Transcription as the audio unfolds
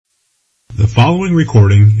The following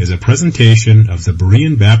recording is a presentation of the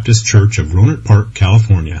Berean Baptist Church of Rohnert Park,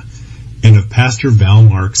 California, and of Pastor Val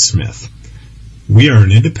Mark Smith. We are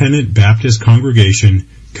an independent Baptist congregation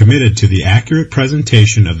committed to the accurate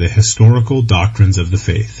presentation of the historical doctrines of the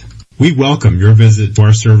faith. We welcome your visit to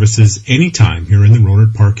our services anytime here in the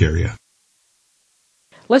Rohnert Park area.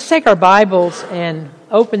 Let's take our Bibles and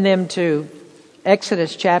open them to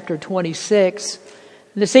Exodus chapter 26.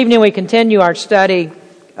 This evening we continue our study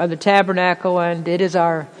of the tabernacle, and it is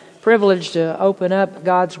our privilege to open up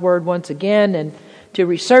God's Word once again and to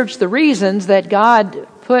research the reasons that God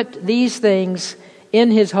put these things in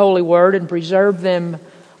His holy Word and preserved them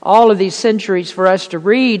all of these centuries for us to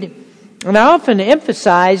read. And I often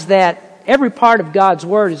emphasize that every part of God's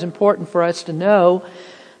Word is important for us to know.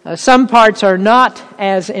 Some parts are not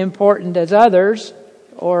as important as others,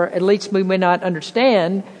 or at least we may not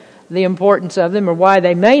understand the importance of them or why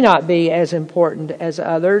they may not be as important as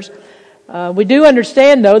others. We do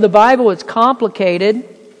understand, though, the Bible is complicated.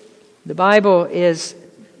 The Bible is,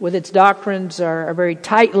 with its doctrines, are very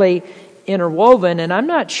tightly interwoven, and I'm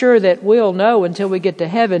not sure that we'll know until we get to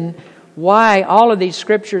heaven why all of these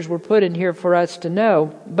scriptures were put in here for us to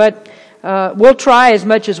know. But we'll try as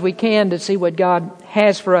much as we can to see what God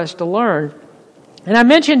has for us to learn. And I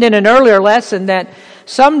mentioned in an earlier lesson that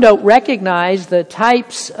some don't recognize the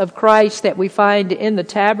types of Christ that we find in the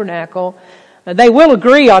tabernacle. They will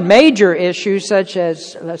agree on major issues such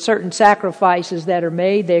as certain sacrifices that are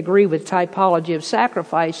made. They agree with typology of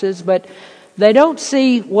sacrifices, but they don't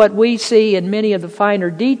see what we see in many of the finer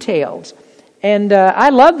details. And I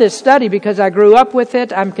love this study because I grew up with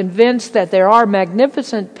it. I'm convinced that there are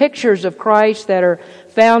magnificent pictures of Christ that are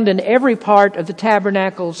found in every part of the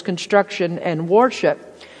tabernacle's construction and worship.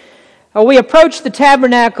 We approached the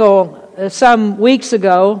tabernacle some weeks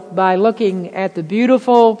ago by looking at the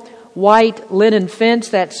beautiful white linen fence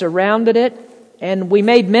that surrounded it. And we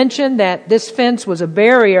made mention that this fence was a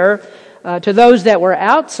barrier to those that were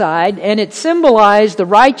outside, and it symbolized the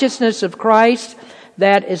righteousness of Christ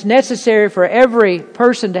that is necessary for every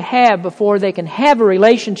person to have before they can have a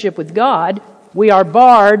relationship with God. We are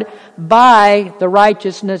barred by the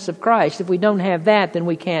righteousness of Christ. If we don't have that, then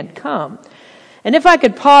we can't come. And if I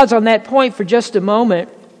could pause on that point for just a moment,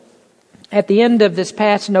 at the end of this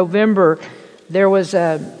past November, there was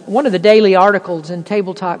one of the daily articles in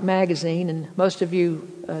Table Talk magazine, and most of you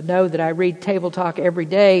know that I read Table Talk every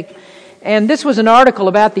day. And this was an article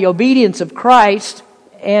about the obedience of Christ,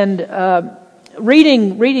 and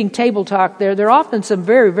reading Table Talk there are often some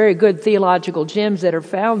very, very good theological gems that are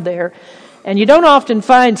found there. And you don't often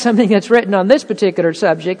find something that's written on this particular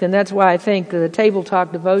subject, and that's why I think the Table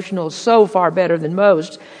Talk devotional is so far better than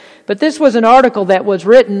most. But this was an article that was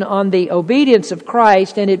written on the obedience of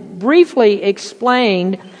Christ, and it briefly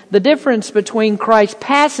explained the difference between Christ's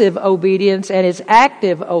passive obedience and His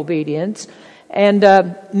active obedience. And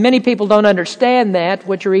many people don't understand that,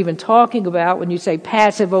 what you're even talking about when you say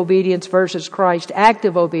passive obedience versus Christ's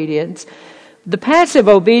active obedience. The passive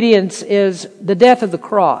obedience is the death of the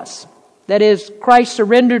cross. That is, Christ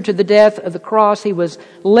surrendered to the death of the cross. He was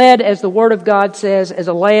led, as the Word of God says, as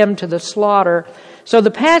a lamb to the slaughter. So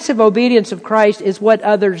the passive obedience of Christ is what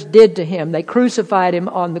others did to Him. They crucified Him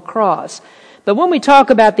on the cross. But when we talk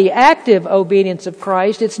about the active obedience of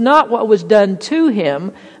Christ, it's not what was done to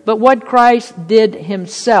Him, but what Christ did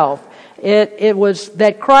Himself. It was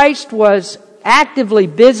that Christ was actively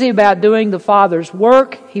busy about doing the Father's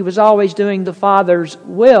work. He was always doing the Father's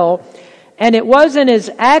will. And it was in His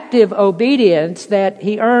active obedience that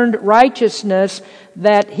He earned righteousness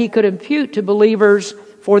that He could impute to believers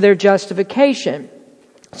for their justification.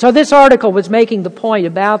 So this article was making the point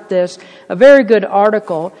about this, a very good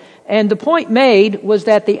article. And the point made was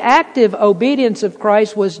that the active obedience of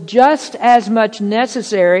Christ was just as much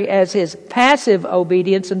necessary as His passive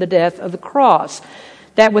obedience in the death of the cross.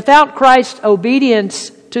 That without Christ's obedience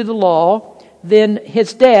to the law, then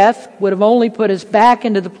His death would have only put us back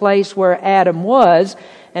into the place where Adam was,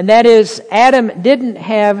 and that is, Adam didn't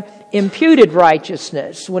have imputed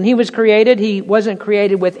righteousness. When he was created, he wasn't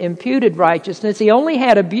created with imputed righteousness. He only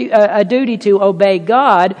had a duty to obey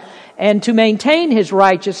God, and to maintain his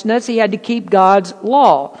righteousness, he had to keep God's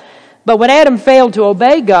law. But when Adam failed to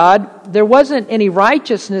obey God, there wasn't any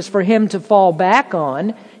righteousness for him to fall back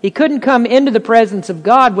on. He couldn't come into the presence of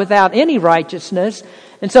God without any righteousness.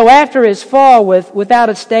 And so after his fall without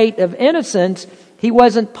a state of innocence, he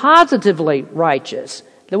wasn't positively righteous.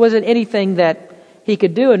 There wasn't anything that he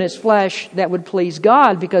could do in his flesh that would please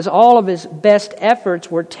God, because all of his best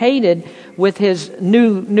efforts were tainted with his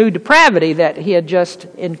new depravity that he had just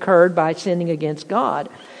incurred by sinning against God.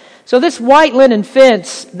 So this white linen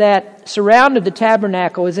fence that surrounded the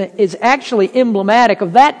tabernacle is actually emblematic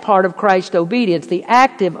of that part of Christ's obedience, the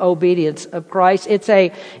active obedience of Christ. It's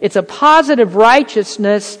a positive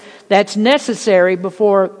righteousness that's necessary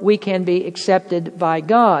before we can be accepted by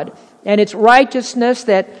God. And it's righteousness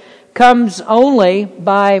that comes only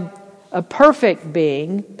by a perfect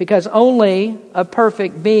being, because only a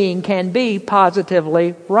perfect being can be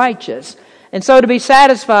positively righteous. And so to be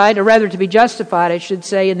satisfied, or rather to be justified, I should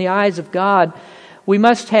say, in the eyes of God, we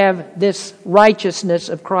must have this righteousness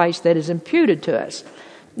of Christ that is imputed to us.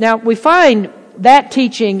 Now, we find that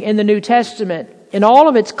teaching in the New Testament in all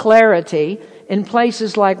of its clarity in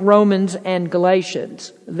places like Romans and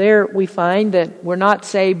Galatians. There we find that we're not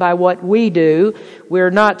saved by what we do.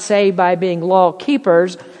 We're not saved by being law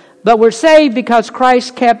keepers, but we're saved because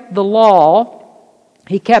Christ kept the law.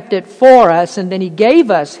 He kept it for us, and then He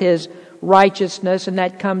gave us His righteousness, and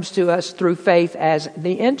that comes to us through faith as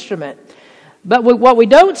the instrument. But what we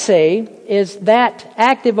don't see is that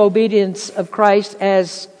active obedience of Christ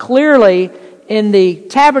as clearly in the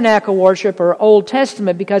tabernacle worship or Old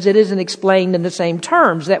Testament, because it isn't explained in the same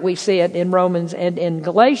terms that we see it in Romans and in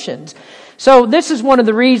Galatians. So this is one of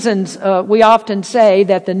the reasons we often say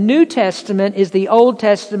that the New Testament is the Old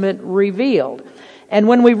Testament revealed. And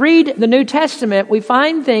when we read the New Testament, we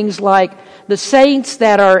find things like the saints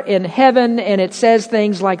that are in heaven, and it says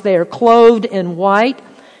things like they are clothed in white.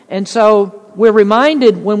 And so we're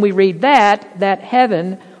reminded when we read that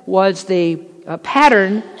heaven was the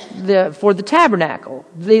pattern for the tabernacle.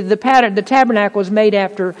 The tabernacle was made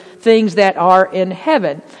after things that are in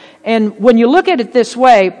heaven. And when you look at it this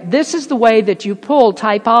way, this is the way that you pull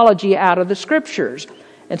typology out of the Scriptures.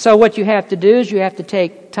 And so what you have to do is you have to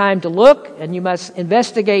take time to look, and you must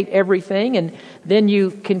investigate everything, and then you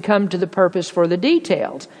can come to the purpose for the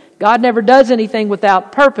details. God never does anything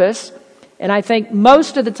without purpose, and I think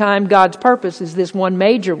most of the time God's purpose is this one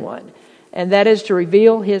major one, and that is to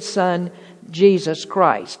reveal His Son, Jesus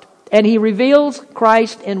Christ. And He reveals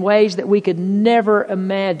Christ in ways that we could never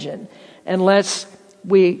imagine unless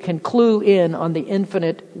we can clue in on the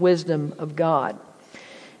infinite wisdom of God.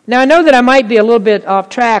 Now, I know that I might be a little bit off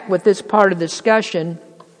track with this part of the discussion,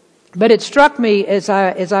 but it struck me as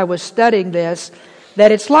I was studying this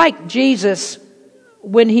that it's like Jesus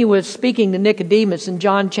when He was speaking to Nicodemus in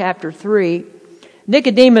John chapter 3.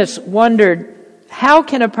 Nicodemus wondered, how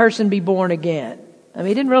can a person be born again? I mean,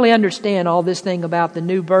 he didn't really understand all this thing about the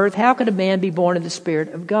new birth. How could a man be born of the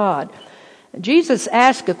Spirit of God? And Jesus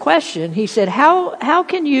asked a question. He said, how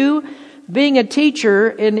can you, being a teacher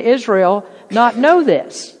in Israel, not know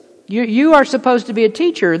this? You are supposed to be a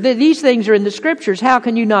teacher. These things are in the Scriptures. How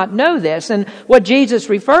can you not know this? And what Jesus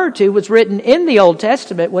referred to was written in the Old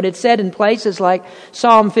Testament, what it said in places like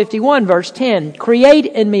Psalm 51, verse 10, "Create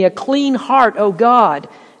in me a clean heart, O God,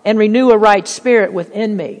 and renew a right spirit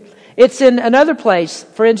within me." It's in another place,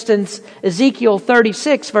 for instance, Ezekiel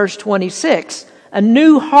 36, verse 26, "A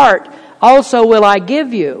new heart also will I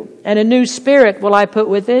give you, and a new spirit will I put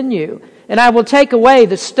within you. And I will take away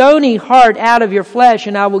the stony heart out of your flesh,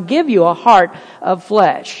 and I will give you a heart of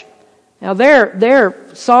flesh." Now there,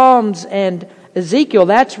 Psalms and Ezekiel,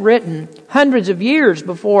 that's written hundreds of years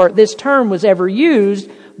before this term was ever used,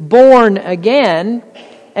 born again.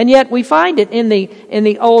 And yet we find it in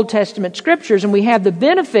the Old Testament Scriptures, and we have the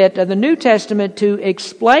benefit of the New Testament to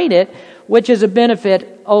explain it, which is a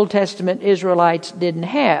benefit Old Testament Israelites didn't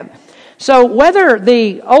have. So whether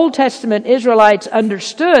the Old Testament Israelites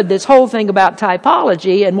understood this whole thing about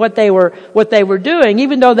typology and what they were doing,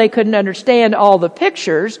 even though they couldn't understand all the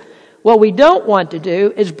pictures, what we don't want to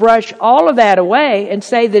do is brush all of that away and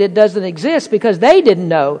say that it doesn't exist because they didn't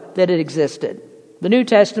know that it existed. The New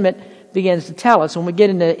Testament begins to tell us when we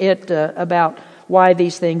get into it about why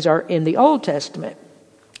these things are in the Old Testament.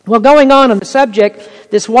 Well, going on the subject,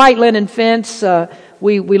 this white linen fence,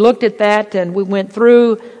 we looked at that and we went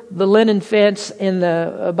through the linen fence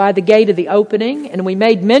by the gate of the opening, and we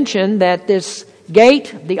made mention that this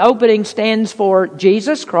gate, the opening, stands for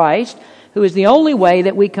Jesus Christ, who is the only way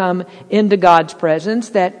that we come into God's presence,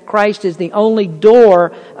 that Christ is the only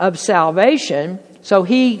door of salvation. So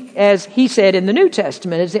He, as He said in the New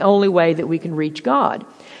Testament, is the only way that we can reach God.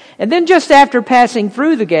 And then just after passing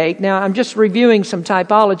through the gate, now I'm just reviewing some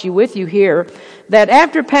typology with you here, that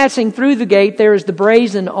after passing through the gate there is the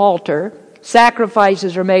brazen altar.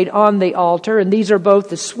 Sacrifices are made on the altar, and these are both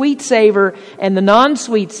the sweet savor and the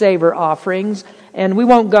non-sweet savor offerings. And we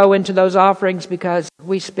won't go into those offerings because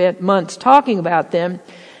we spent months talking about them.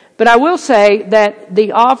 But I will say that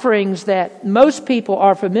the offerings that most people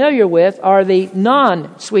are familiar with are the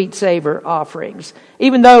non-sweet savor offerings.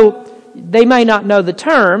 Even though they may not know the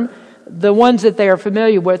term, the ones that they are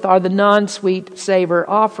familiar with are the non-sweet savor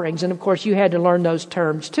offerings. And of course, you had to learn those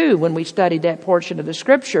terms too when we studied that portion of the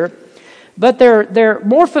Scripture. But they're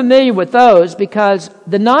more familiar with those because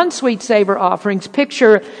the non-sweet savor offerings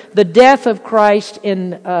picture the death of Christ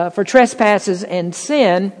for trespasses and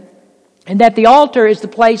sin, and that the altar is the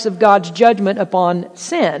place of God's judgment upon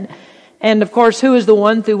sin. And of course, who is the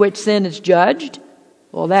one through which sin is judged?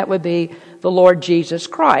 Well, that would be the Lord Jesus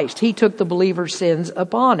Christ. He took the believer's sins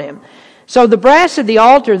upon him. So the brass of the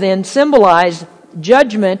altar then symbolized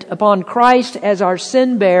judgment upon Christ as our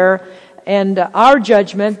sin bearer, and our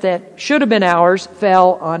judgment that should have been ours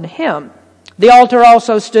fell on him. The altar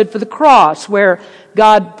also stood for the cross, where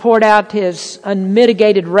God poured out his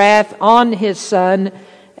unmitigated wrath on his Son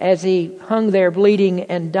as he hung there bleeding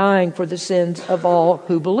and dying for the sins of all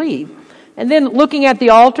who believe. And then looking at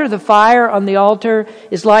the altar, the fire on the altar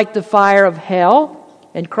is like the fire of hell.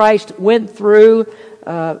 And Christ went through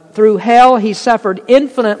hell. He suffered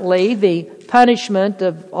infinitely the punishment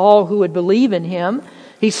of all who would believe in him.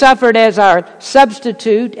 He suffered as our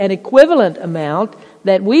substitute an equivalent amount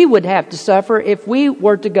that we would have to suffer if we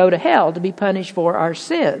were to go to hell to be punished for our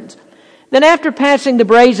sins. Then after passing the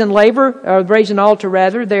brazen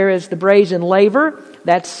altar, there is the brazen laver.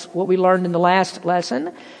 That's what we learned in the last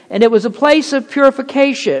lesson. And it was a place of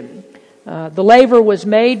purification. The laver was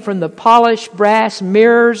made from the polished brass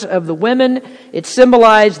mirrors of the women. It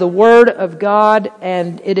symbolized the Word of God,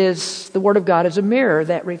 and the Word of God is a mirror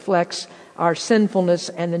that reflects our sinfulness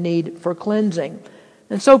and the need for cleansing.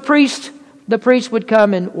 And so the priest would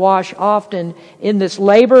come and wash often in this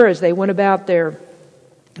laver as they went about their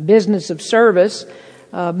business of service.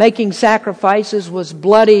 Making sacrifices was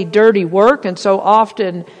bloody, dirty work, and so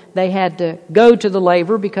often they had to go to the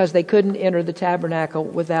laver because they couldn't enter the tabernacle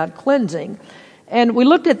without cleansing. And we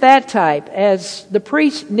looked at that type as the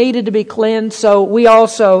priest needed to be cleansed, so we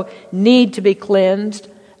also need to be cleansed.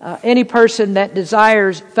 Any person that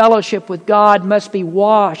desires fellowship with God must be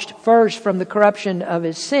washed first from the corruption of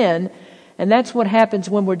his sin. And that's what happens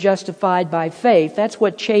when we're justified by faith. That's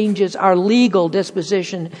what changes our legal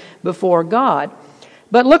disposition before God.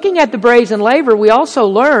 But looking at the brazen laver, we also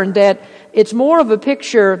learned that it's more of a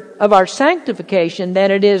picture of our sanctification than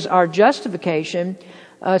it is our justification.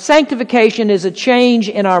 Sanctification is a change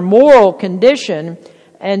in our moral condition.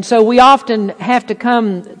 And so we often have to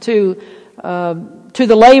come to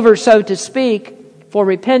the laver, so to speak, for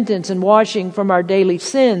repentance and washing from our daily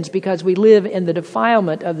sins because we live in the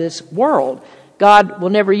defilement of this world. God will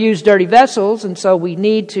never use dirty vessels, and so we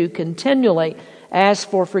need to continually ask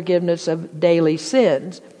for forgiveness of daily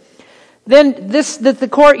sins. Then the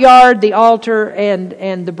courtyard, the altar,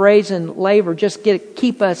 and the brazen laver just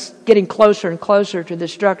keep us getting closer and closer to the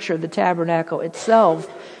structure of the tabernacle itself.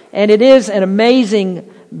 And it is an amazing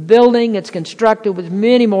building. It's constructed with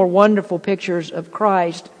many more wonderful pictures of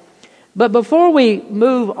Christ. But before we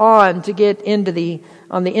move on to get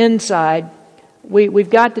on the inside, we've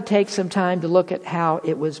got to take some time to look at how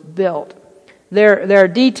it was built. There are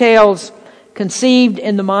details conceived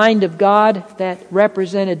in the mind of God that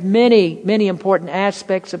represented many, many important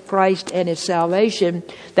aspects of Christ and his salvation.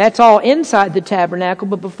 That's all inside the tabernacle.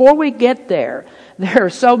 But before we get there are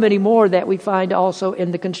so many more that we find also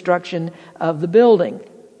in the construction of the building.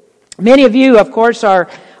 Many of you, of course, are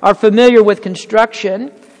familiar with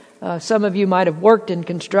construction. Some of you might have worked in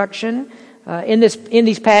construction. In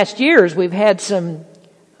these past years, we've had some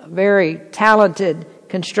very talented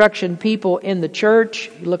construction people in the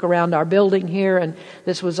church. You look around our building here, and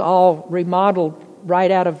this was all remodeled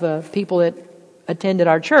right out of people that attended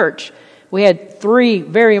our church. We had 3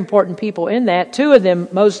 very important people in that, 2 of them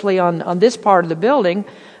mostly on this part of the building.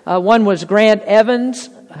 One was Grant Evans,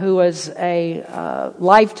 who was a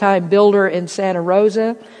lifetime builder in Santa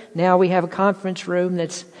Rosa. Now we have a conference room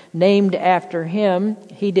that's named after him.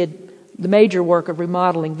 He did the major work of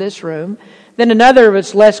remodeling this room. Then another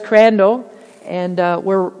was Les Crandall, and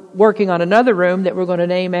we're working on another room that we're going to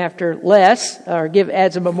name after Les, or give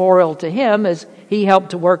as a memorial to him as he helped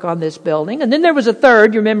to work on this building. And then there was a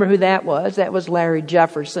third. You remember who that was? That was Larry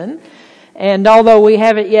Jefferson. And although we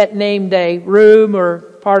haven't yet named a room or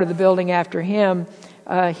part of the building after him,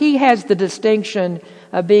 he has the distinction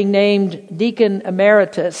of being named Deacon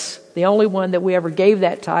Emeritus, the only one that we ever gave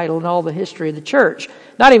that title in all the history of the church.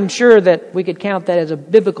 Not even sure that we could count that as a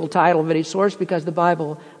biblical title of any sort, because the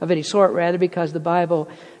Bible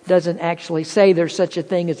doesn't actually say there's such a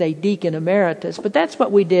thing as a Deacon Emeritus. But that's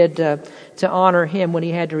what we did to honor him when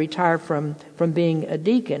he had to retire from being a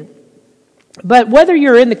deacon. But whether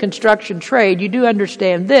you're in the construction trade, you do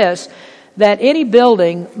understand this, that any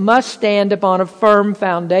building must stand upon a firm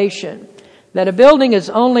foundation. that a building is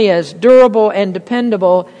only as durable and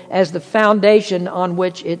dependable as the foundation on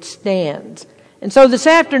which it stands. And so this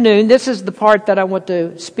afternoon, this is the part that I want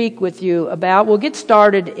to speak with you about. We'll get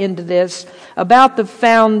started into this about the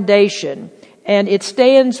foundation. And it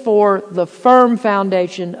stands for the firm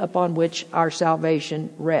foundation upon which our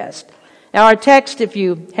salvation rests. Now our text, if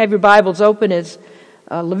you have your Bibles open, is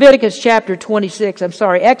Exodus chapter 26,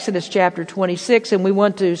 and we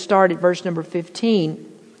want to start at verse number 15.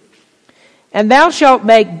 And thou shalt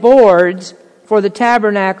make boards for the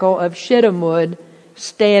tabernacle of shittim wood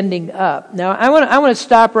standing up. Now I want to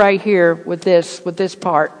stop right here with this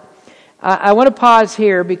part. I want to pause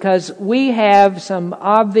here because we have some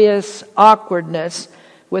obvious awkwardness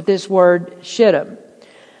with this word shittim.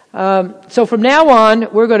 So from now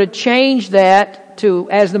on, we're going to change that to,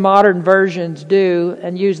 as the modern versions do,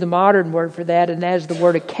 and use the modern word for that, and as the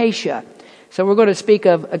word acacia. So we're going to speak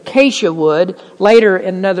of acacia wood. Later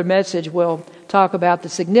in another message, we'll talk about the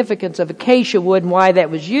significance of acacia wood and why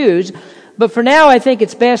that was used. But for now, I think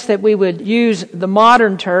it's best that we would use the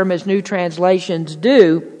modern term as new translations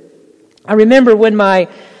do. I remember when my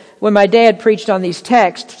dad preached on these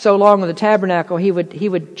texts so long in the tabernacle, he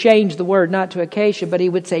would change the word not to acacia, but he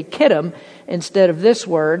would say kittim instead of this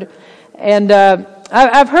word. And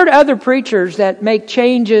I've heard other preachers that make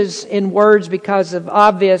changes in words because of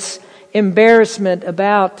obvious embarrassment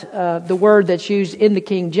about the word that's used in the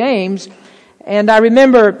King James. And I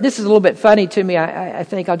remember, this is a little bit funny to me, I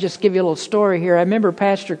think I'll just give you a little story here. I remember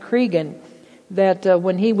Pastor Cregan, that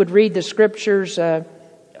when he would read the scriptures,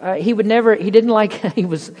 he was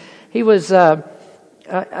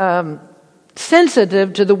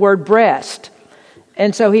sensitive to the word breast.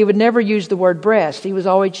 And so he would never use the word breast. He was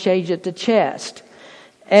always change it to chest.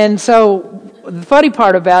 And so the funny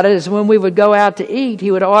part about it is when we would go out to eat, he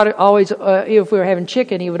would always, if we were having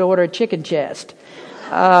chicken, he would order a chicken chest.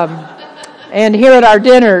 And here at our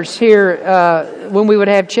dinners when we would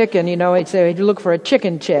have chicken, he'd say, "You look for a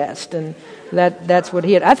chicken chest," and that's what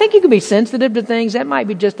he had. I think you can be sensitive to things. That might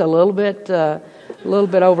be just a little bit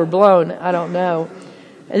overblown. I don't know.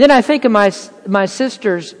 And then I think of my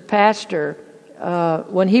sister's pastor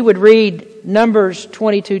when he would read Numbers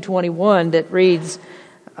 22:21, that reads,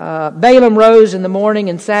 "Balaam rose in the morning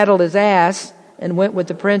and saddled his ass and went with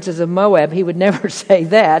the princes of Moab." He would never say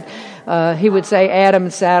that. He would say Adam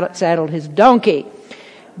saddled his donkey.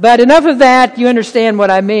 But enough of that. You understand what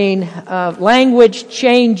I mean. Language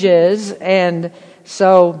changes, and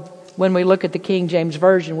so when we look at the King James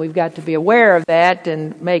Version, we've got to be aware of that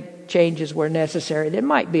and make changes where necessary. That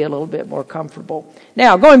might be a little bit more comfortable.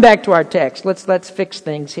 Now, going back to our text, let's fix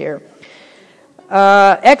things here.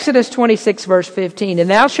 Exodus 26, verse 15, "And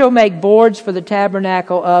thou shalt make boards for the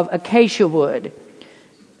tabernacle of acacia wood,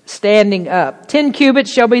 standing up. 10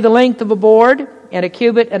 cubits shall be the length of a board, and 1.5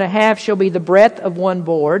 cubits shall be the breadth of one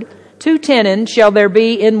board. 2 tenons shall there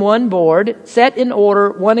be in one board, set in order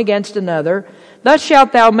one against another. Thus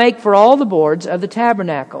shalt thou make for all the boards of the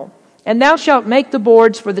tabernacle. And thou shalt make the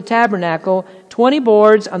boards for the tabernacle, 20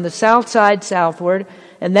 boards on the south side southward,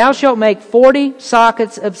 and thou shalt make 40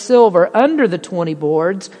 sockets of silver under the 20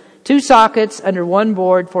 boards, 2 sockets under one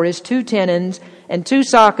board for his 2 tenons, and 2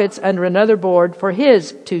 sockets under another board for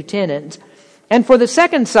his 2 tenons. And for the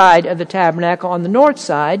second side of the tabernacle on the north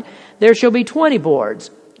side, there shall be 20 boards,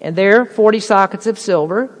 and there 40 sockets of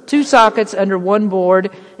silver, 2 sockets under one board,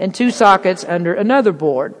 and 2 sockets under another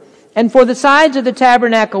board. And for the sides of the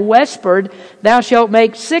tabernacle westward, thou shalt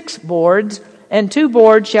make 6 boards, and 2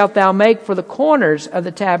 boards shalt thou make for the corners of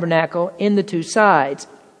the tabernacle in the 2 sides.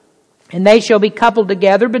 And they shall be coupled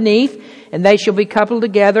together beneath, and they shall be coupled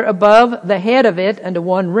together above the head of it unto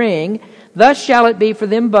one ring. Thus shall it be for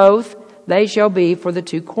them both. They shall be for the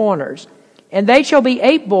 2 corners. And they shall be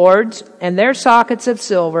 8 boards, and their sockets of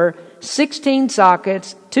silver, 16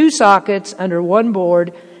 sockets, 2 sockets under one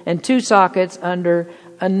board, and 2 sockets under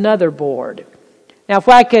another board." Now, if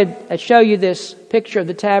I could show you this picture of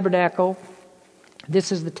the tabernacle.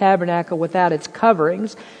 This is the tabernacle without its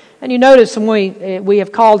coverings. And you notice when we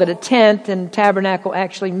have called it a tent, and tabernacle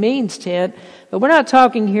actually means tent, but we're not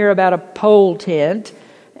talking here about a pole tent,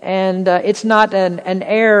 and it's not an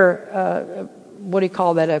air, what do you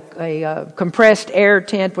call that, a compressed air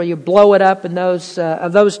tent where you blow it up, and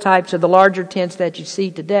those types of the larger tents that you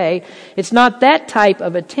see today. It's not that type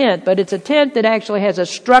of a tent, but it's a tent that actually has a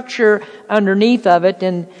structure underneath of it,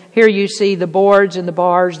 and here you see the boards and the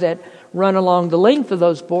bars that run along the length of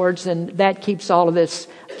those boards, and that keeps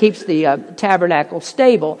the tabernacle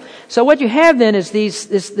stable. So what you have then is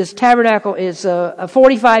this tabernacle is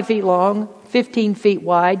 45 feet long, 15 feet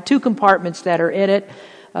wide, 2 compartments that are in it.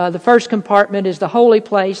 The first compartment is the holy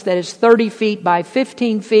place that is 30 feet by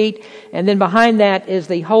 15 feet. And then behind that is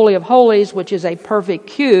the Holy of Holies, which is a perfect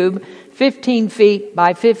cube, 15 feet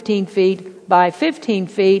by 15 feet by 15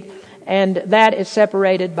 feet. And that is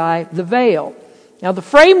separated by the veil. Now, the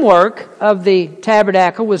framework of the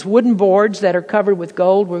tabernacle was wooden boards that are covered with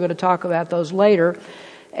gold. We're going to talk about those later.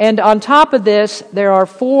 And on top of this, there are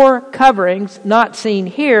 4 coverings not seen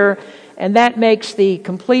here, and that makes the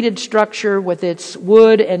completed structure with its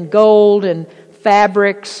wood and gold and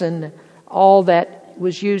fabrics and all that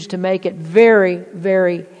was used to make it very,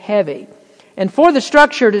 very heavy. And for the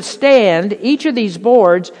structure to stand, each of these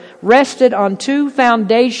boards rested on 2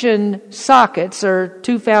 foundation sockets, or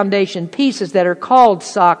 2 foundation pieces that are called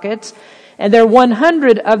sockets. And there are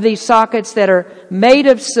 100 of these sockets that are made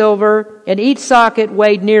of silver, and each socket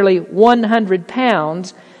weighed nearly 100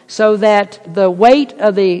 pounds, so that the weight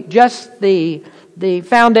of the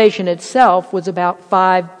foundation itself was about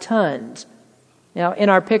 5 tons. Now, in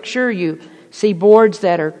our picture, you see boards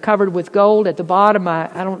that are covered with gold at the bottom. I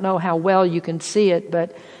don't know how well you can see it,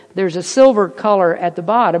 but there's a silver color at the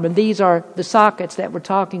bottom, and these are the sockets that we're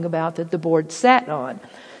talking about that the board sat on.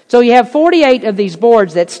 So you have 48 of these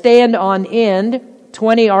boards that stand on end.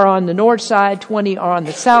 20 are on the north side, 20 are on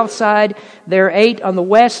the south side. There are 8 on the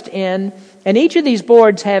west end. And each of these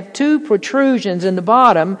boards have 2 protrusions in the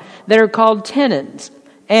bottom that are called tenons.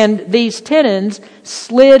 And these tenons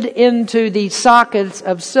slid into the sockets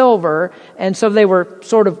of silver, and so they were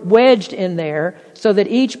sort of wedged in there so that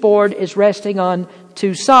each board is resting on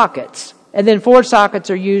 2 sockets. And then 4 sockets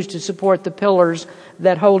are used to support the pillars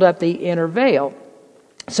that hold up the inner veil.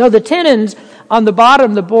 So the tenons on the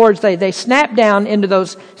bottom of the boards, they snap down into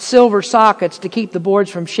those silver sockets to keep the boards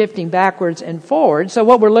from shifting backwards and forward. So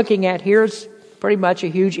what we're looking at here is pretty much a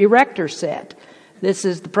huge erector set. This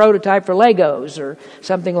is the prototype for Legos or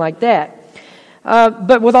something like that.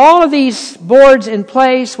 But with all of these boards in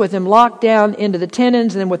place, with them locked down into the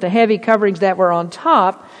tenons, and then with the heavy coverings that were on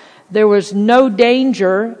top, there was no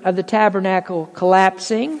danger of the tabernacle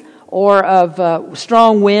collapsing or of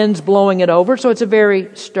strong winds blowing it over. So it's a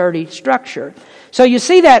very sturdy structure. So you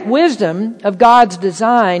see that wisdom of God's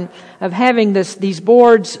design of having these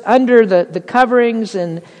boards under the coverings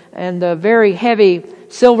and the very heavy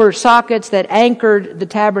silver sockets that anchored the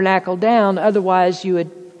tabernacle down. Otherwise, you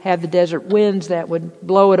would have the desert winds that would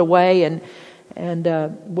blow it away and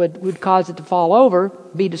would cause it to fall over,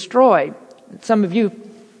 be destroyed. Some of you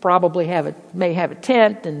probably may have a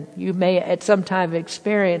tent, and you may at some time have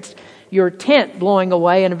experienced your tent blowing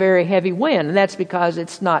away in a very heavy wind, and that's because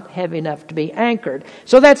it's not heavy enough to be anchored.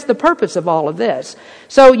 So that's the purpose of all of this.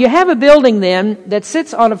 So you have a building then that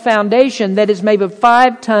sits on a foundation that is made of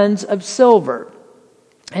 5 tons of silver.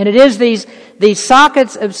 And it is these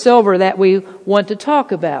sockets of silver that we want to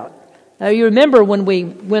talk about. Now you remember when we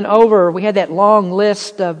went over, we had that long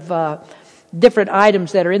list of different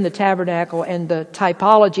items that are in the tabernacle and the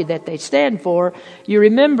typology that they stand for. You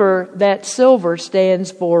remember that silver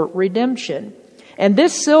stands for redemption. And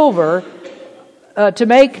this silver, to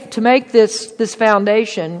make this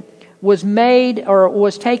foundation, was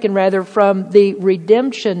taken from the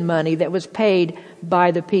redemption money that was paid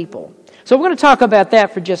by the people. So we're going to talk about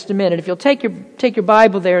that for just a minute. If you'll take your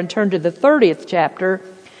Bible there and turn to the 30th chapter,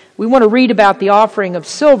 we want to read about the offering of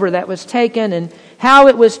silver that was taken and how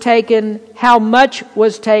it was taken, how much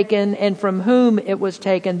was taken, and from whom it was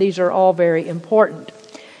taken. These are all very important.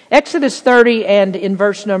 Exodus 30 and in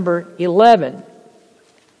verse number 11.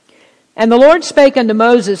 And the Lord spake unto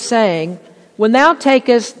Moses, saying, When thou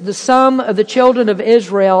takest the sum of the children of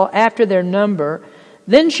Israel after their number,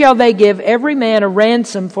 then shall they give every man a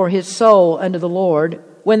ransom for his soul unto the Lord,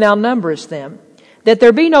 when thou numberest them, that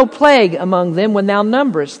there be no plague among them when thou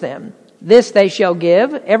numberest them. This they shall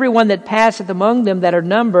give, every one that passeth among them that are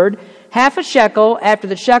numbered, half a shekel after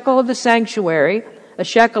the shekel of the sanctuary. A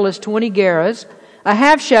shekel is 20 gerahs. A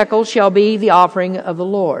half shekel shall be the offering of the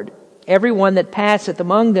Lord. Every one that passeth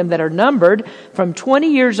among them that are numbered, from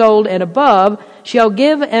 20 years old and above, shall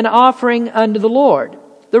give an offering unto the Lord.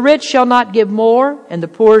 The rich shall not give more, and the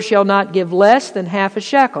poor shall not give less than half a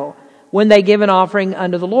shekel, when they give an offering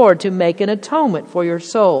unto the Lord to make an atonement for your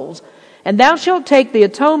souls. And thou shalt take the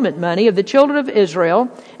atonement money of the children of Israel,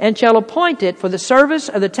 and shalt appoint it for the service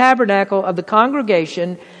of the tabernacle of the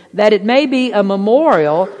congregation, that it may be a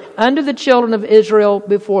memorial unto the children of Israel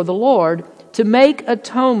before the Lord, to make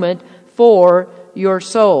atonement for your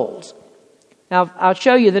souls. Now, I'll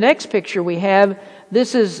show you the next picture we have.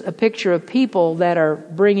 This is a picture of people that are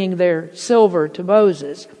bringing their silver to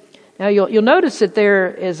Moses. Now, you'll notice that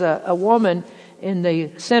there is a woman in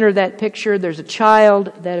the center of that picture. There's a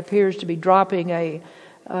child that appears to be dropping a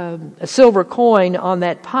a silver coin on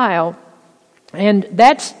that pile. And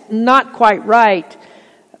that's not quite right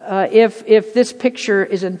if this picture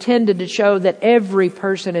is intended to show that every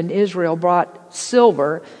person in Israel brought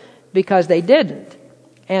silver, because they didn't.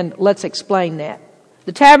 And let's explain that.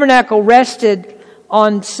 The tabernacle rested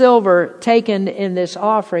on silver taken in this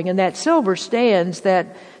offering, and that silver stands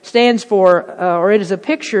for, or it is a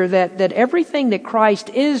picture that everything that Christ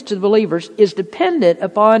is to the believers is dependent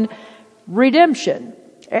upon redemption.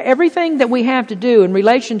 Everything that we have to do in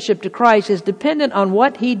relationship to Christ is dependent on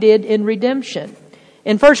what He did in redemption.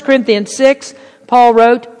 In 1 Corinthians 6, Paul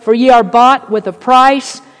wrote, "For ye are bought with a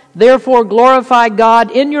price, therefore glorify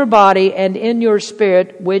God in your body and in your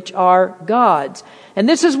spirit, which are God's." And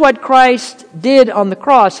this is what Christ did on the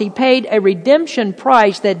cross. He paid a redemption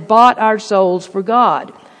price that bought our souls for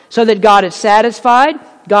God, so that God is satisfied,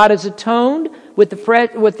 God is atoned with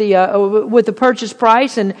the purchase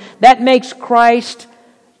price, and that makes Christ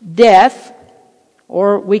death,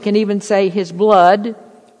 or we can even say His blood,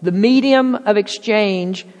 the medium of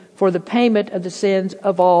exchange for the payment of the sins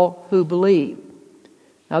of all who believe.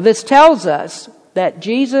 Now this tells us that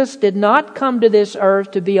Jesus did not come to this earth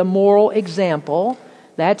to be a moral example.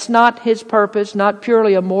 That's not His purpose, not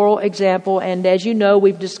purely a moral example. And as you know,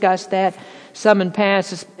 we've discussed that some in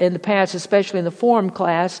the past, especially in the Forum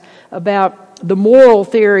class, about the moral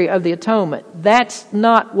theory of the atonement. That's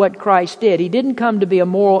not what Christ did. He didn't come to be a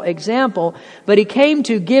moral example, but He came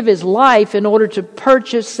to give His life in order to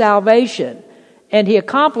purchase salvation. And He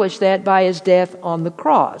accomplished that by His death on the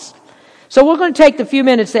cross. So we're going to take the few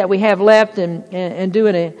minutes that we have left and do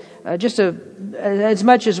as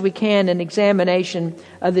much as we can an examination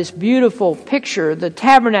of this beautiful picture, the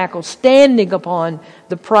tabernacle standing upon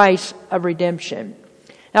the price of redemption.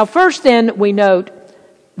 Now first then we note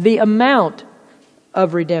the amount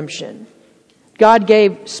of redemption. God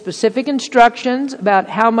gave specific instructions about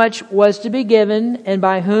how much was to be given and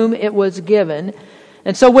by whom it was given.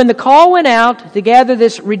 And so when the call went out to gather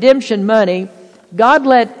this redemption money, God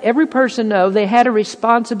let every person know they had a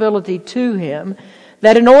responsibility to Him,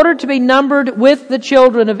 that in order to be numbered with the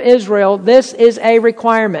children of Israel, this is a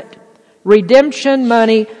requirement. Redemption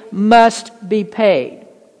money must be paid.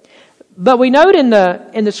 But we note in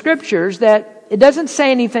the Scriptures that it doesn't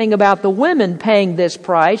say anything about the women paying this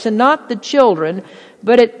price and not the children,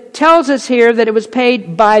 but it tells us here that it was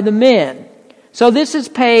paid by the men. So this is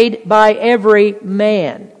paid by every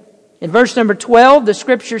man. In verse number 12, the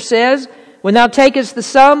Scripture says, "When thou takest the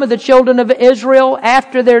sum of the children of Israel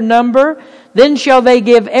after their number, then shall they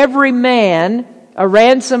give every man a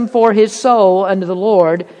ransom for his soul unto the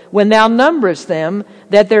Lord, when thou numberest them,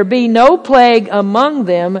 that there be no plague among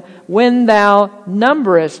them when thou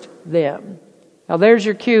numberest them." Now there's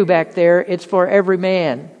your cue back there. It's for every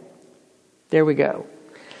man. There we go.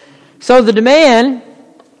 So the demand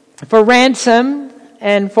for ransom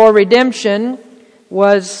and for redemption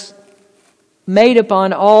was made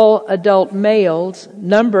upon all adult males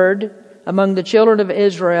numbered among the children of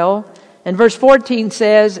Israel. And verse 14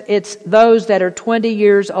 says it's those that are 20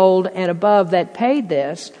 years old and above that paid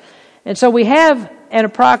this. And so we have an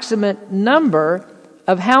approximate number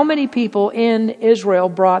of how many people in Israel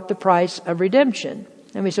brought the price of redemption.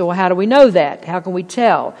 And we say, well, how do we know that? How can we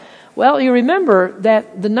tell? Well, you remember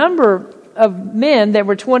that the number of men that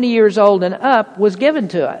were 20 years old and up was given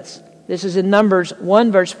to us. This is in Numbers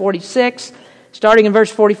 1, verse 46. Starting in verse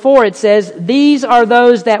 44, it says, "These are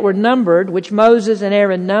those that were numbered, which Moses and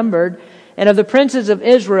Aaron numbered, and of the princes of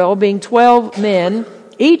Israel, being 12 men,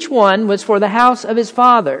 each one was for the house of his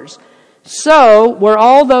fathers. So were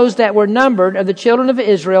all those that were numbered of the children of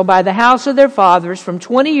Israel by the house of their fathers, from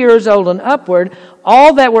 20 years old and upward,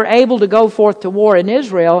 all that were able to go forth to war in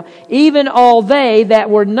Israel, even all they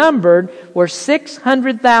that were numbered were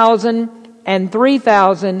 600,000 and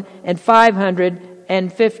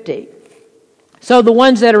 3,550. So the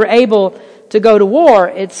ones that are able to go to war,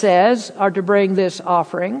 it says, are to bring this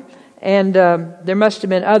offering. And there must have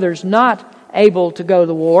been others not able to go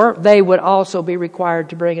to war. They would also be required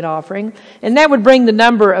to bring an offering. And that would bring the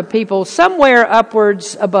number of people somewhere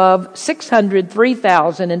upwards above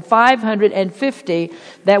 603,550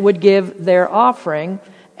 that would give their offering.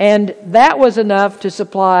 And that was enough to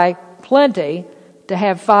supply plenty to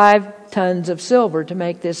have 5 tons of silver to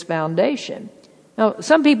make this foundation. Now,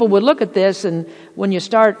 some people would look at this, and when you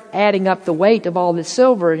start adding up the weight of all this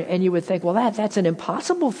silver, and you would think, well, that's an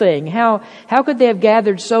impossible thing. How could they have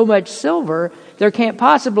gathered so much silver? There can't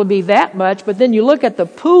possibly be that much. But then you look at the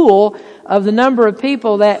pool of the number of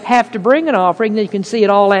people that have to bring an offering, then you can see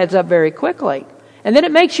it all adds up very quickly. And then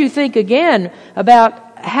it makes you think again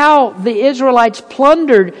about how the Israelites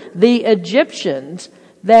plundered the Egyptians,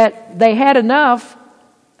 that they had enough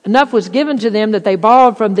Enough was given to them that they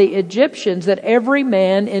borrowed from the Egyptians, that every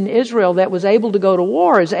man in Israel that was able to go to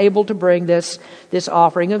war is able to bring this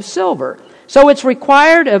offering of silver. So it's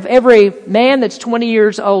required of every man that's 20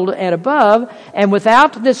 years old and above, and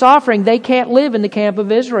without this offering, they can't live in the camp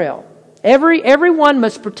of Israel. Everyone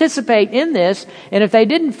must participate in this, and if they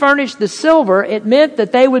didn't furnish the silver, it meant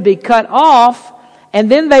that they would be cut off, and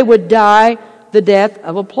then they would die the death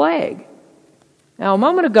of a plague. Now, a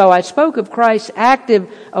moment ago, I spoke of Christ's active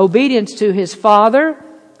obedience to His Father.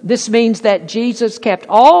 This means that Jesus kept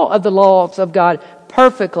all of the laws of God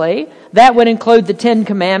perfectly. That would include the 10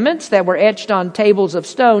 Commandments that were etched on tables of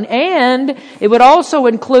stone, and it would also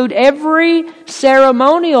include every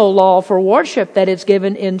ceremonial law for worship that is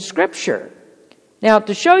given in Scripture. Now,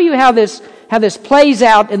 to show you how this plays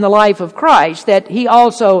out in the life of Christ, that He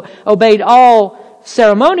also obeyed all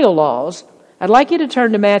ceremonial laws, I'd like you to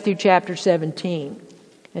turn to Matthew chapter 17.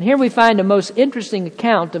 And here we find a most interesting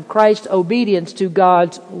account of Christ's obedience to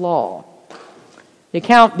God's law. The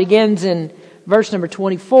account begins in verse number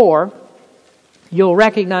 24. You'll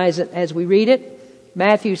recognize it as we read it.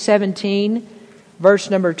 Matthew 17,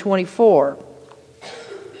 verse number 24.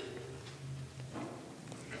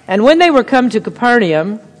 And when they were come to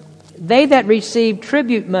Capernaum, they that received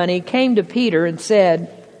tribute money came to Peter and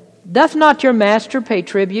said, Doth not your master pay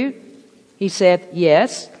tribute? He saith,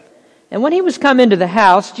 Yes. And when he was come into the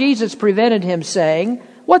house, Jesus prevented him, saying,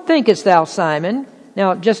 What thinkest thou, Simon?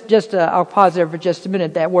 Now, I'll pause there for just a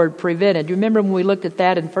minute, that word prevented. You remember when we looked at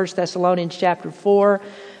that in 1 Thessalonians chapter 4?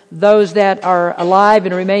 Those that are alive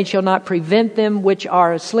and remain shall not prevent them which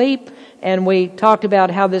are asleep. And we talked about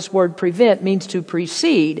how this word prevent means to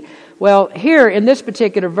precede. Well, here in this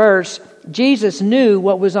particular verse, Jesus knew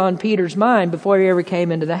what was on Peter's mind before he ever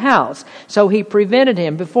came into the house. So he prevented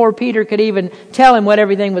him. Before Peter could even tell him what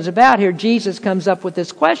everything was about here, Jesus comes up with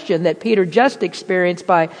this question that Peter just experienced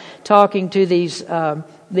by talking to these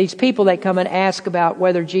people that come and ask about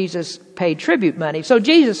whether Jesus paid tribute money. So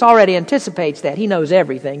Jesus already anticipates that. He knows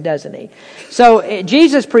everything, doesn't he? So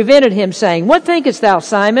Jesus prevented him, saying, What thinkest thou,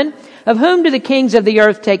 Simon? Of whom do the kings of the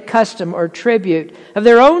earth take custom or tribute? Of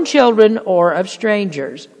their own children or of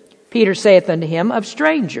strangers? Peter saith unto him, Of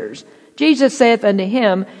strangers. Jesus saith unto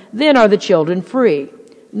him, Then are the children free.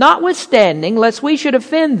 Notwithstanding, lest we should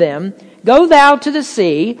offend them, go thou to the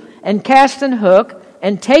sea, and cast an hook,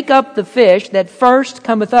 and take up the fish that first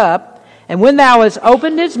cometh up, and when thou hast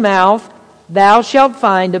opened his mouth, thou shalt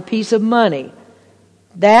find a piece of money.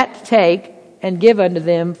 That take, and give unto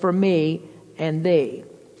them for me and thee.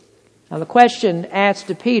 Now the question asked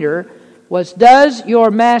to Peter was, Does your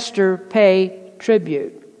master pay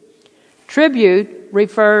tribute? Tribute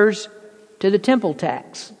refers to the temple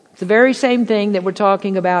tax. It's the very same thing that we're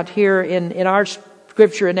talking about here in our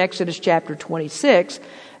scripture in Exodus chapter 26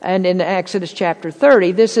 and in Exodus chapter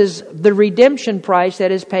 30. This is the redemption price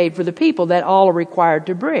that is paid for the people that all are required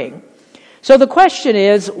to bring. So the question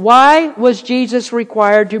is, why was Jesus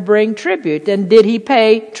required to bring tribute? And did he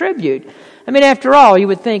pay tribute? I mean, after all, you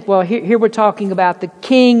would think, well, here we're talking about the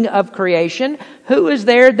king of creation. Who is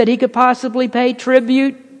there that he could possibly pay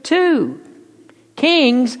tribute to?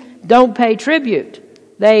 Kings don't pay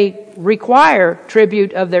tribute. They require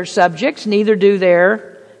tribute of their subjects. Neither do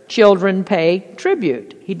their children pay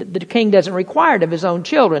tribute. The king doesn't require it of his own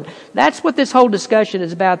children. That's what this whole discussion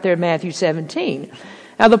is about there in Matthew 17.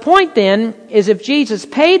 Now the point then is, if Jesus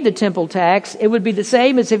paid the temple tax, it would be the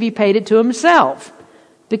same as if he paid it to himself.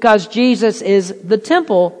 Because Jesus is the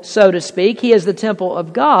temple, so to speak. He is the temple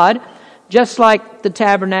of God, just like the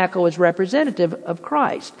tabernacle is representative of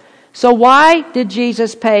Christ. So why did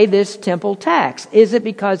Jesus pay this temple tax? Is it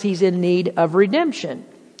because he's in need of redemption?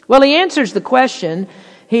 Well, he answers the question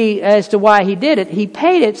as to why he did it. He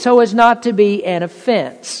paid it so as not to be an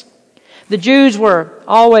offense. The Jews were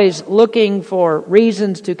always looking for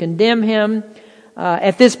reasons to condemn him.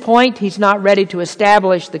 At this point, he's not ready to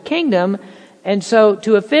establish the kingdom. And so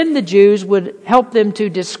to offend the Jews would help them to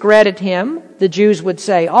discredit him. The Jews would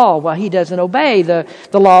say, oh, well, he doesn't obey the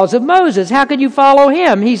laws of Moses. How can you follow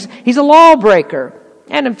him? He's a lawbreaker.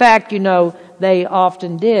 And in fact, they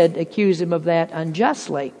often did accuse him of that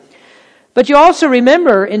unjustly. But you also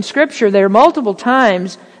remember in Scripture there are multiple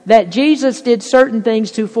times that Jesus did certain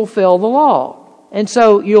things to fulfill the law. And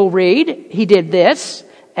so you'll read, he did this,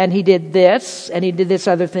 and he did this, and he did this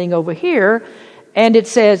other thing over here. And it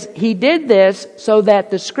says he did this so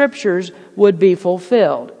that the Scriptures would be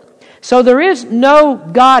fulfilled. So there is no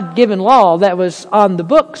God-given law that was on the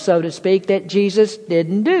book, so to speak, that Jesus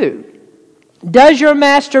didn't do. Does your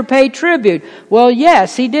master pay tribute? Well,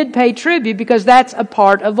 yes, he did pay tribute because that's a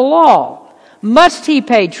part of the law. Must he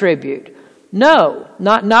pay tribute? No,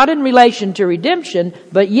 not in relation to redemption,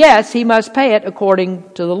 but yes, he must pay it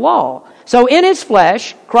according to the law. So in his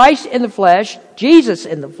flesh, Christ in the flesh, Jesus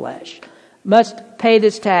in the flesh, must pay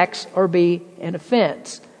this tax or be an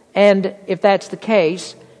offense. And if that's the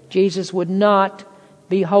case, Jesus would not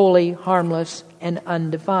be holy, harmless, and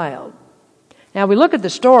undefiled. Now we look at the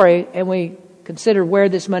story and we consider where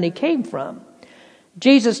this money came from.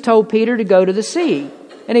 Jesus told Peter to go to the sea.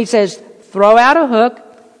 And he says, throw out a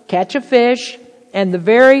hook, catch a fish, and the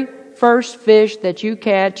very first fish that you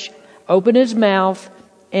catch, open his mouth,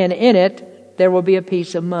 and in it there will be a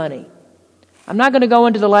piece of money. I'm not going to go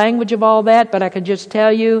into the language of all that, but I can just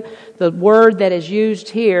tell you the word that is used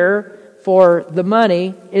here for the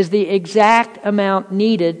money is the exact amount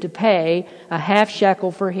needed to pay a half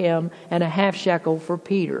shekel for him and a half shekel for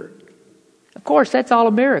Peter. Of course, that's all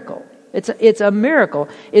a miracle. It's a miracle.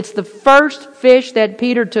 It's the first fish that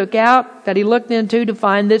Peter took out that he looked into to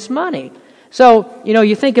find this money. So,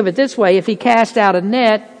 you think of it this way. If he cast out a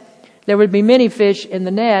net, there would be many fish in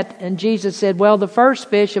the net. And Jesus said, well, the first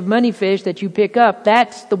fish of many fish that you pick up,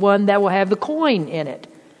 that's the one that will have the coin in it.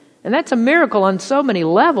 And that's a miracle on so many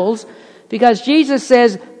levels, because Jesus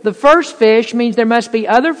says the first fish means there must be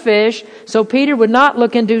other fish. So Peter would not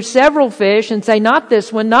look into several fish and say, not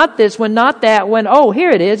this one, not this one, not that one. Oh, here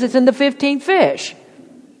it is. It's in the 15th fish.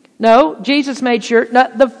 No, Jesus made sure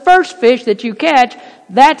the first fish that you catch,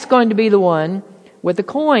 that's going to be the one with the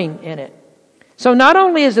coin in it. So not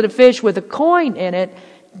only is it a fish with a coin in it,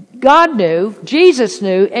 God knew, Jesus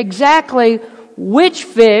knew exactly which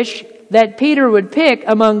fish that Peter would pick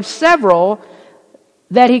among several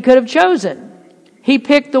that he could have chosen. He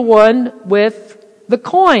picked the one with the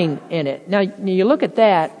coin in it. Now, you look at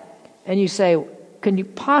that and you say, can you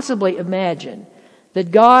possibly imagine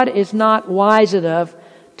that God is not wise enough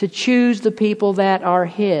to choose the people that are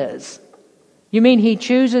his? You mean he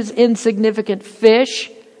chooses insignificant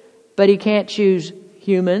fish, but he can't choose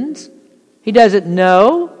humans? He doesn't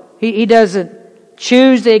know. He doesn't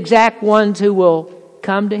choose the exact ones who will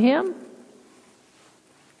come to him?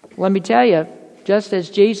 Let me tell you, just as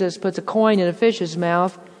Jesus puts a coin in a fish's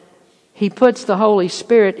mouth, he puts the Holy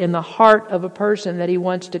Spirit in the heart of a person that he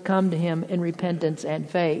wants to come to him in repentance and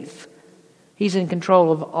faith. He's in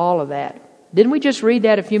control of all of that. Didn't we just read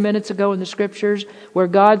that a few minutes ago in the Scriptures, where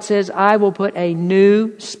God says, I will put a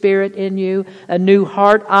new spirit in you, a new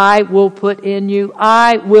heart I will put in you.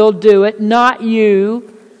 I will do it, not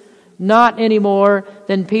you, not any more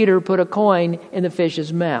than Peter put a coin in the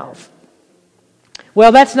fish's mouth.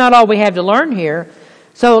 Well, that's not all we have to learn here.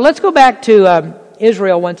 So let's go back to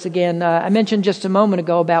Israel once again. I mentioned just a moment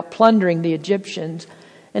ago about plundering the Egyptians.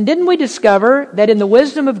 And didn't we discover that in the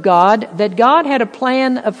wisdom of God, that God had a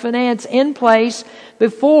plan of finance in place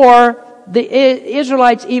before the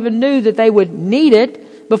Israelites even knew that they would need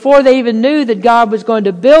it, before they even knew that God was going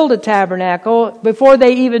to build a tabernacle, before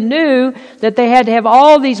they even knew that they had to have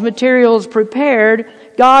all these materials prepared?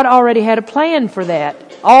 God already had a plan for that.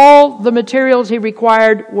 All the materials he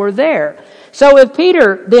required were there. So if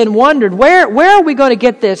Peter then wondered, where are we going to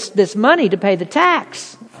get this money to pay the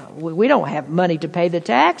tax? We don't have money to pay the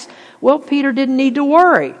tax. Well, Peter didn't need to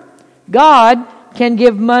worry. God can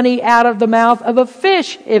give money out of the mouth of a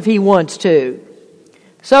fish if he wants to.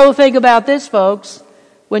 So think about this, folks.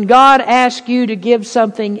 When God asks you to give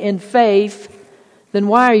something in faith, then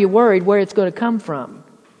why are you worried where it's going to come from?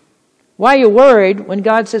 Why are you worried when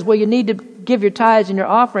God says, well, you need to give your tithes and your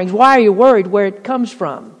offerings? Why are you worried where it comes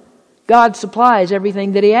from? God supplies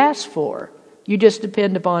everything that he asks for. You just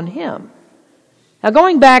depend upon him. Now,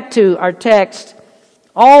 going back to our text,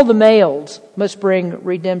 all the males must bring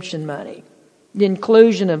redemption money. The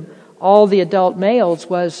inclusion of all the adult males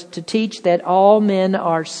was to teach that all men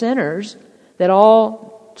are sinners, that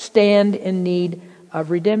all stand in need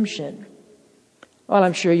of redemption. Well,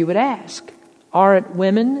 I'm sure you would ask, aren't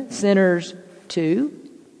women sinners too?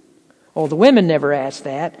 Well, the women never ask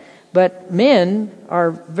that, but men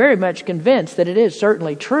are very much convinced that it is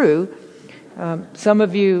certainly true. Some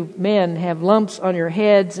of you men have lumps on your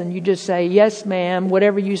heads and you just say, yes, ma'am,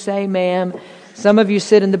 whatever you say, ma'am. Some of you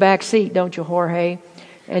sit in the back seat, don't you, Jorge?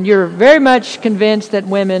 And you're very much convinced that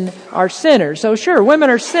women are sinners. So sure, women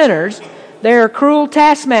are sinners. They're cruel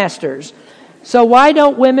taskmasters. So why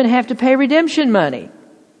don't women have to pay redemption money?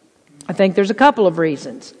 I think there's a couple of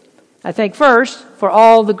reasons. I think first, for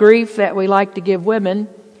all the grief that we like to give women,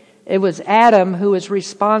 it was Adam who was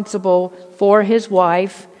responsible for his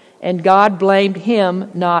wife, and God blamed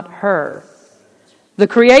him, not her. The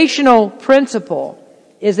creational principle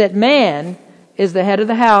is that man is the head of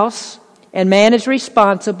the house, and man is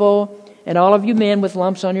responsible, and all of you men with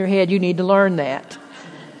lumps on your head, you need to learn that.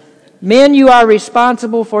 Men, you are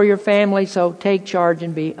responsible for your family, so take charge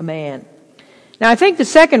and be a man. Now, I think the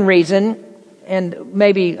second reason, and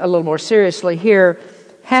maybe a little more seriously here,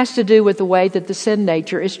 has to do with the way that the sin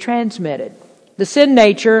nature is transmitted. The sin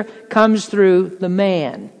nature comes through the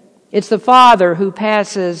man. It's the father who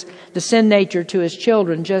passes the sin nature to his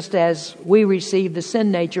children, just as we receive the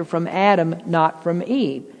sin nature from Adam, not from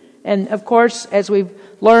Eve. And of course, as we've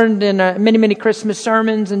learned in many Christmas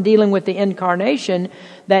sermons and dealing with the incarnation,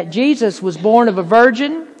 that Jesus was born of a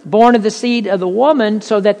virgin, born of the seed of the woman,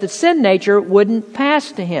 so that the sin nature wouldn't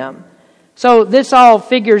pass to him. So this all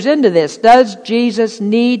figures into this. Does Jesus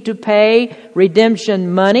need to pay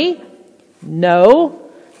redemption money? No,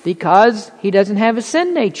 because he doesn't have a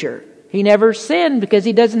sin nature. He never sinned because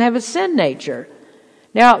he doesn't have a sin nature.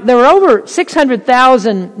 Now, there were over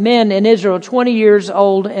 600,000 men in Israel 20 years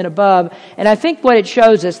old and above, and I think what it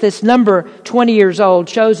shows us, this number 20 years old,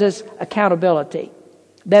 shows us accountability,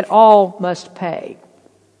 that all must pay.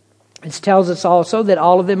 It tells us also that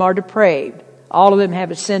all of them are depraved. All of them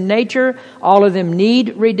have a sin nature. All of them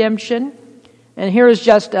need redemption. And here is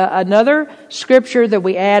just another scripture that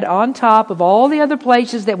we add on top of all the other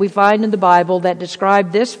places that we find in the Bible that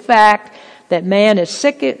describe this fact, that man is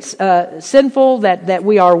sinful, that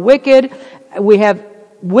we are wicked, we have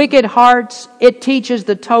wicked hearts. It teaches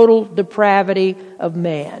the total depravity of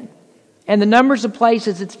man. And the numbers of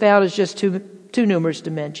places it's found is just too numerous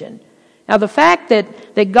to mention. Now, the fact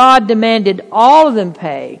that God demanded all of them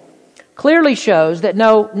pay clearly shows that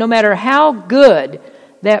no matter how good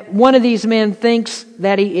that one of these men thinks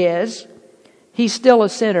that he is, he's still a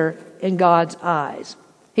sinner in God's eyes.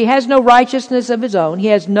 He has no righteousness of his own. He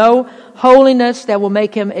has no holiness that will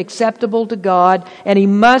make him acceptable to God, and he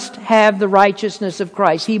must have the righteousness of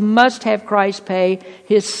Christ. He must have Christ pay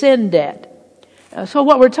his sin debt. So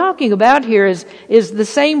what we're talking about here is the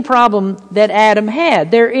same problem that Adam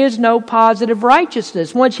had. There is no positive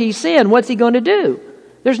righteousness. Once he sinned, what's he going to do?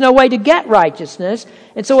 There's no way to get righteousness,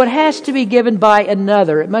 and so it has to be given by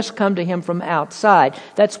another. It must come to him from outside.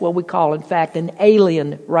 That's what we call, in fact, an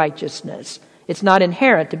alien righteousness. It's not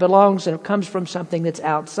inherent. It belongs and it comes from something that's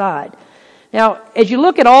outside. Now, as you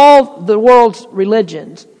look at all the world's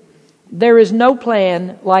religions, there is no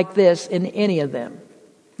plan like this in any of them.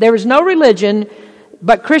 There is no religion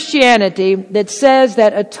but Christianity that says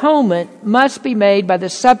that atonement must be made by the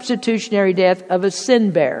substitutionary death of a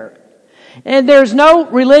sin bearer. And there's no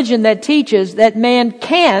religion that teaches that man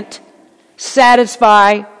can't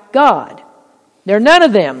satisfy God. There are none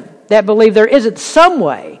of them that believe there isn't some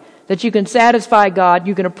way that you can satisfy God,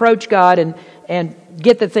 you can approach God and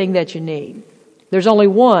get the thing that you need. There's only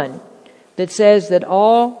one that says that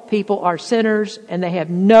all people are sinners and they have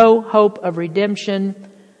no hope of redemption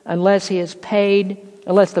unless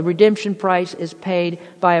the redemption price is paid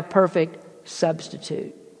by a perfect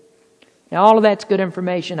substitute. Now, all of that's good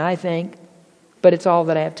information, I think, but it's all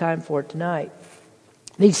that I have time for tonight.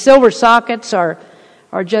 These silver sockets are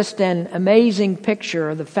just an amazing picture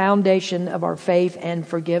of the foundation of our faith and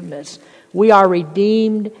forgiveness. We are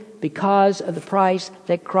redeemed because of the price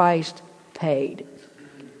that Christ paid.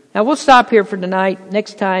 Now, we'll stop here for tonight.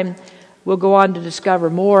 Next time, we'll go on to discover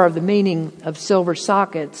more of the meaning of silver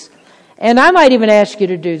sockets. And I might even ask you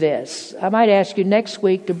to do this. I might ask you next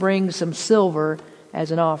week to bring some silver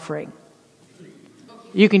as an offering.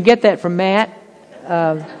 You can get that from Matt.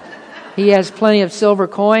 He has plenty of silver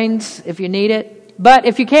coins if you need it. But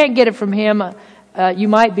if you can't get it from him, you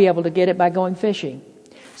might be able to get it by going fishing.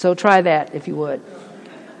 So try that if you would.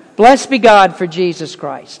 Blessed be God for Jesus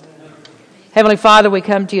Christ. Heavenly Father, we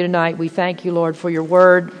come to you tonight. We thank you, Lord, for your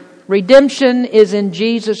word. Redemption is in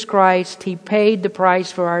Jesus Christ. He paid the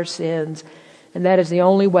price for our sins. And that is the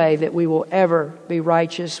only way that we will ever be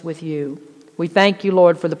righteous with you. We thank you,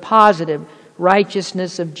 Lord, for the positive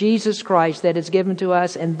righteousness of Jesus Christ that is given to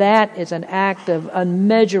us, and that is an act of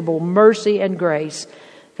unmeasurable mercy and grace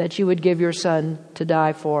that you would give your Son to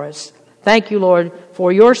die for us. Thank you, Lord,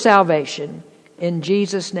 for your salvation. In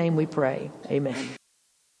Jesus' name we pray. Amen.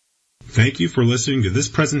 Thank you for listening to this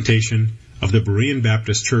presentation of the Berean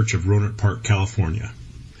Baptist Church of Rohnert Park, California.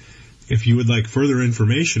 If you would like further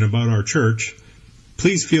information about our church,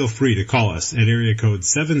 please feel free to call us at area code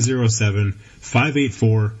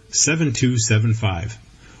 707-584-7275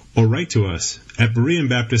 or write to us at Berean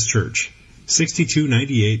Baptist Church,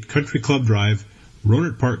 6298 Country Club Drive,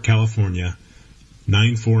 Rohnert Park, California,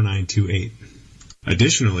 94928.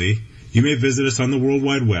 Additionally, you may visit us on the World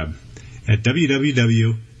Wide Web at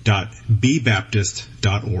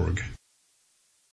www.bbaptist.org.